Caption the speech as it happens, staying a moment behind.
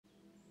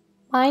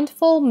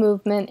Mindful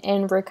movement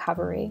in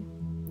recovery.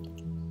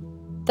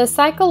 The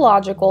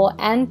psychological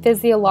and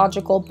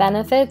physiological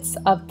benefits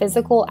of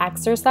physical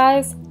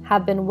exercise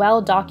have been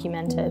well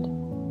documented.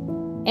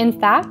 In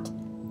fact,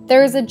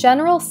 there is a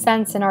general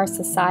sense in our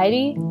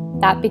society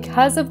that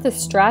because of the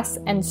stress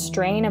and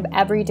strain of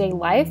everyday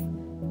life,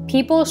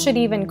 people should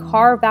even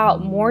carve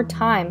out more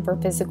time for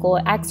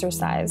physical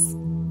exercise.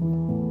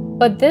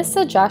 But this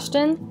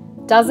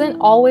suggestion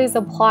doesn't always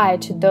apply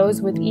to those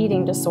with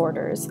eating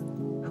disorders,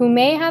 who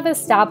may have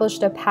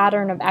established a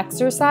pattern of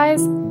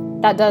exercise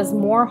that does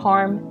more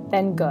harm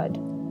than good.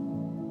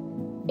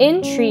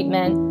 In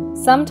treatment,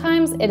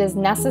 sometimes it is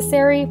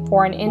necessary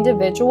for an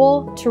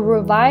individual to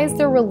revise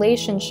their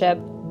relationship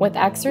with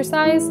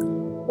exercise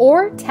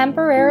or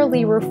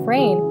temporarily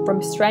refrain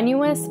from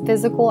strenuous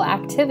physical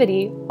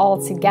activity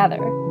altogether.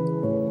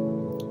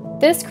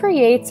 This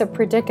creates a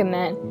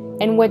predicament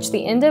in which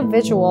the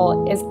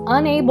individual is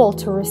unable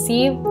to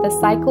receive the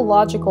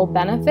psychological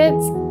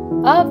benefits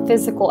of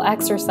physical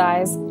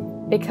exercise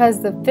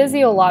because the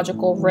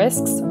physiological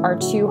risks are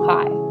too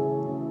high,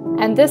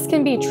 and this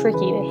can be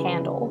tricky to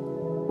handle.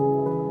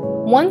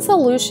 One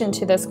solution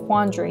to this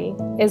quandary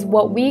is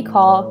what we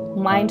call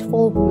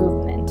mindful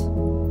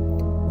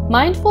movement.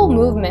 Mindful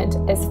movement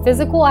is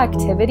physical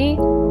activity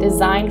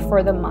designed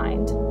for the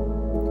mind.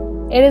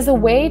 It is a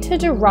way to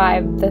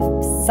derive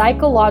the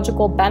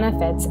psychological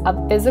benefits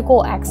of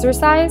physical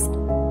exercise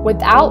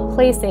without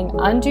placing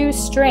undue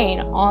strain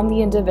on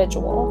the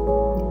individual,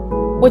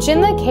 which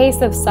in the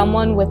case of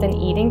someone with an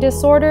eating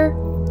disorder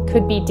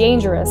could be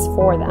dangerous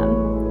for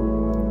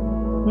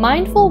them.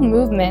 Mindful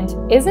movement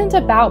isn't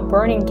about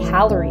burning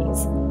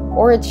calories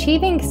or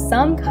achieving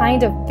some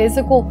kind of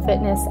physical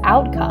fitness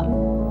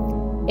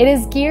outcome. It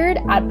is geared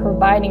at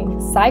providing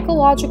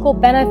psychological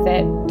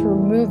benefit through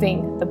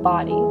moving the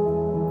body.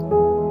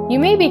 You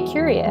may be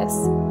curious,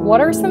 what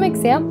are some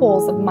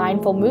examples of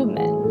mindful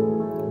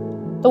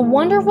movement? The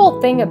wonderful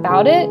thing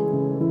about it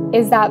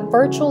is that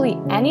virtually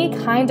any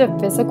kind of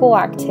physical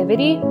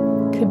activity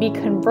could be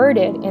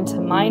converted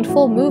into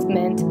mindful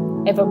movement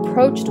if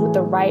approached with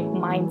the right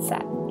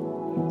mindset.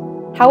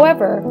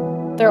 However,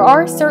 there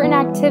are certain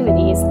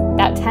activities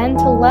that tend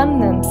to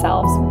lend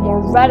themselves more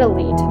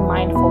readily to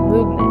mindful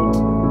movement.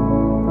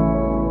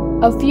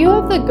 A few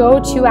of the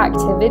go-to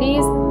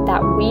activities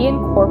that we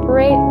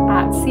incorporate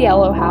at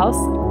Cielo House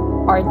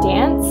are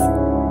dance,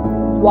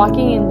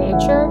 walking in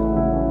nature,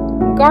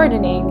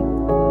 gardening,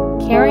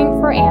 caring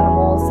for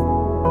animals,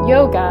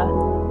 yoga,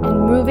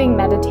 and moving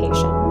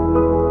meditation.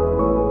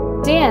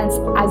 Dance,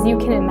 as you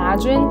can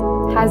imagine,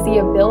 has the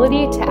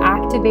ability to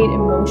activate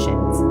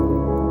emotions,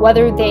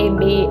 whether they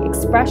be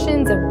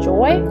expressions of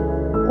joy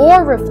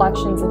or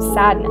reflections of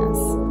sadness.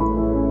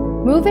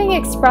 Moving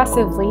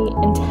expressively,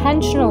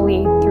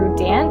 intentionally through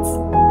dance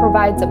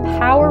provides a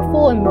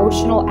powerful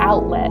emotional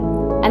outlet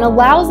and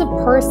allows a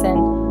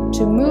person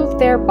to move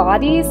their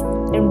bodies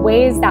in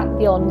ways that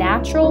feel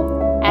natural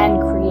and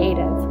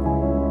creative.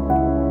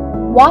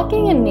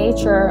 Walking in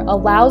nature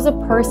allows a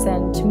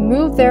person to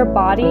move their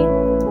body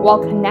while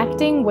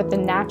connecting with the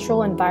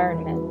natural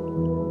environment.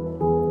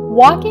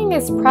 Walking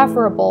is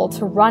preferable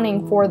to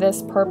running for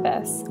this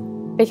purpose,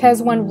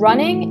 because when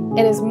running,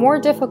 it is more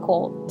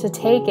difficult to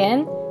take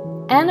in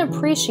and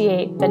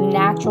appreciate the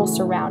natural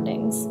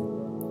surroundings.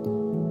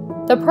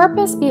 The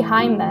purpose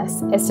behind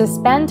this is to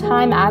spend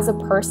time as a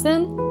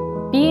person,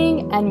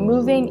 being and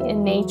moving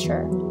in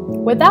nature,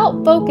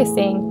 without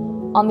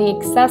focusing on the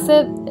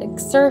excessive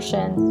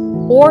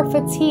exertion or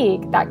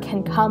fatigue that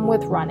can come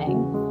with running.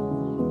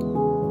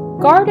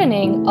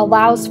 Gardening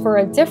allows for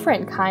a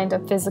different kind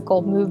of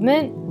physical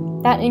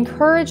movement that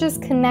encourages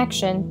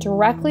connection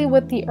directly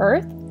with the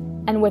earth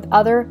and with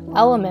other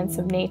elements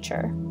of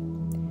nature.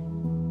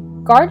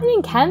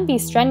 Gardening can be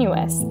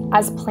strenuous,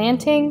 as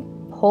planting,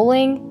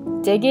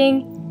 pulling,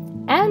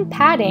 digging, and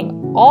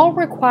patting all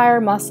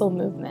require muscle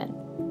movement.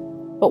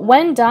 But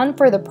when done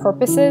for the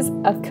purposes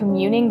of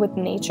communing with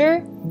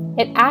nature,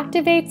 it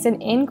activates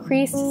an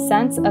increased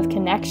sense of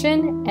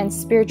connection and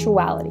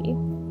spirituality.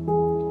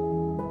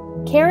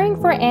 Caring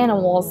for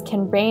animals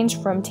can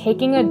range from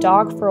taking a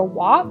dog for a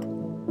walk,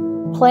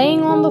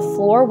 playing on the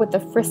floor with a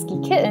frisky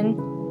kitten,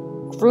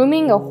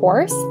 grooming a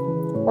horse,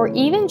 or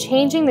even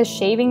changing the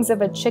shavings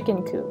of a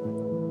chicken coop.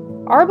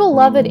 Our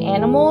beloved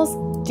animals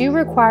do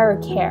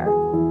require care,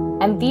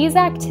 and these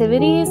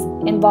activities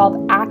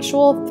involve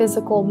actual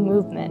physical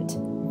movement.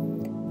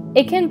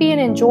 It can be an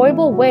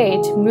enjoyable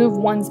way to move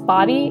one's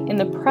body in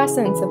the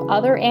presence of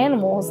other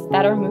animals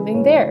that are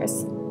moving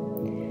theirs.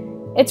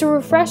 It's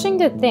refreshing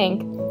to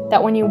think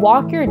that when you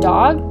walk your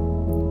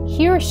dog,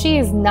 he or she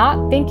is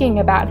not thinking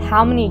about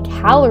how many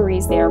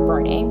calories they are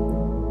burning,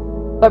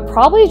 but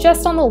probably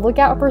just on the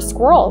lookout for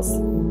squirrels.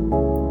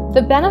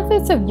 The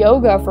benefits of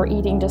yoga for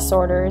eating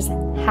disorders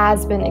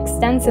has been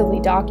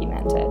extensively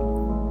documented.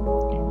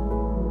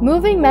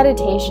 Moving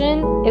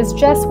meditation is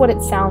just what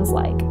it sounds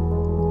like.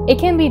 It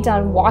can be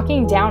done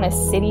walking down a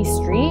city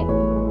street,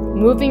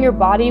 moving your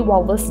body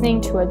while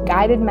listening to a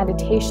guided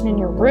meditation in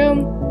your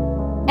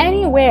room,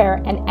 anywhere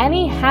and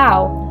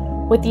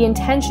anyhow, with the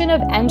intention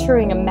of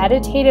entering a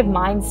meditative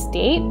mind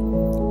state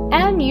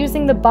and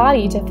using the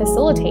body to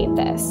facilitate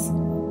this.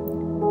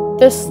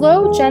 The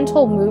slow,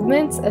 gentle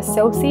movements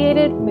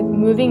associated with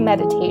moving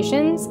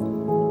meditations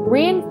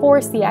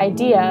reinforce the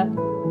idea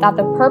that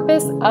the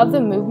purpose of the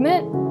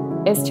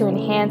movement is to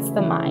enhance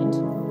the mind,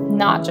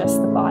 not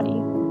just the body.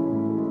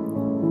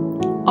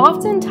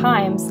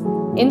 Oftentimes,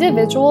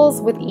 individuals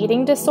with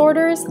eating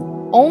disorders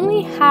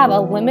only have a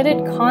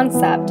limited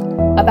concept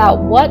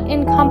about what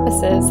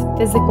encompasses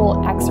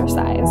physical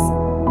exercise.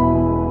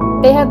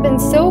 They have been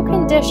so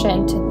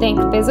conditioned to think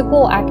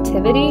physical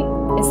activity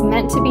is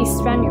meant to be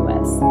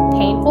strenuous,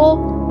 painful,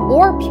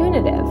 or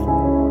punitive.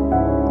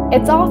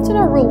 It's often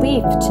a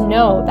relief to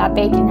know that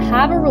they can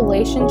have a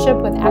relationship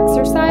with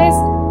exercise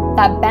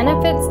that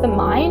benefits the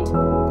mind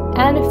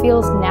and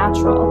feels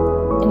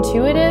natural,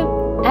 intuitive,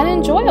 and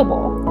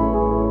enjoyable.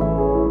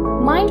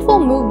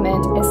 Mindful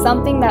movement is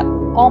something that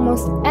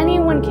almost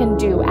anyone can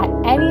do at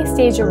any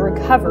stage of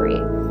recovery,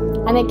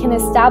 and it can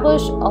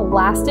establish a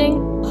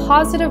lasting,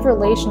 positive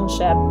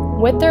relationship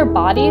with their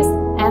bodies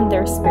and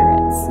their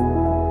spirits.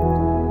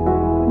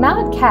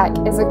 Matt Keck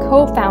is a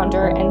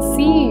co-founder and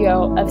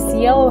CEO of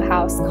Cielo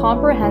House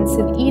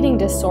Comprehensive Eating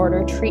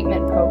Disorder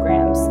Treatment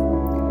Programs.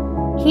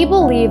 He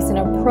believes in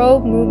a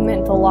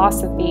pro-movement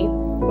philosophy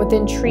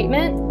within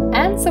treatment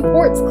and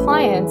supports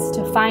clients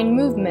to find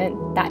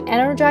movement that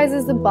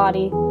energizes the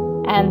body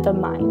and the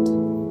mind.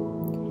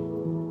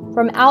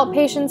 From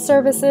outpatient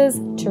services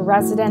to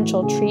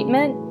residential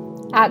treatment,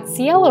 at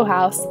Cielo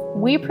House,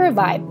 we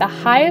provide the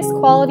highest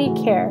quality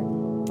care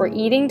for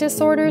eating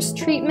disorders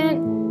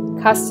treatment,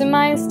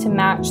 customized to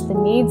match the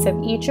needs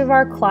of each of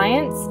our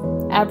clients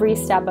every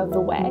step of the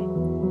way.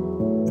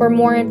 For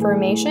more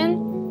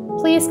information,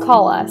 please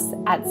call us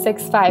at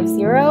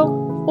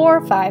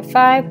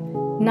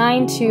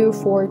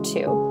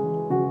 650-455-9242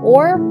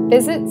 or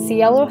visit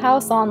Cielo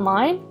House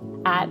online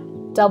at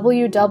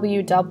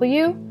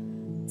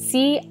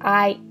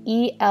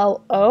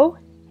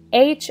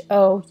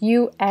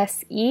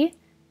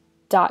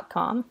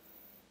www.cielohouse.com.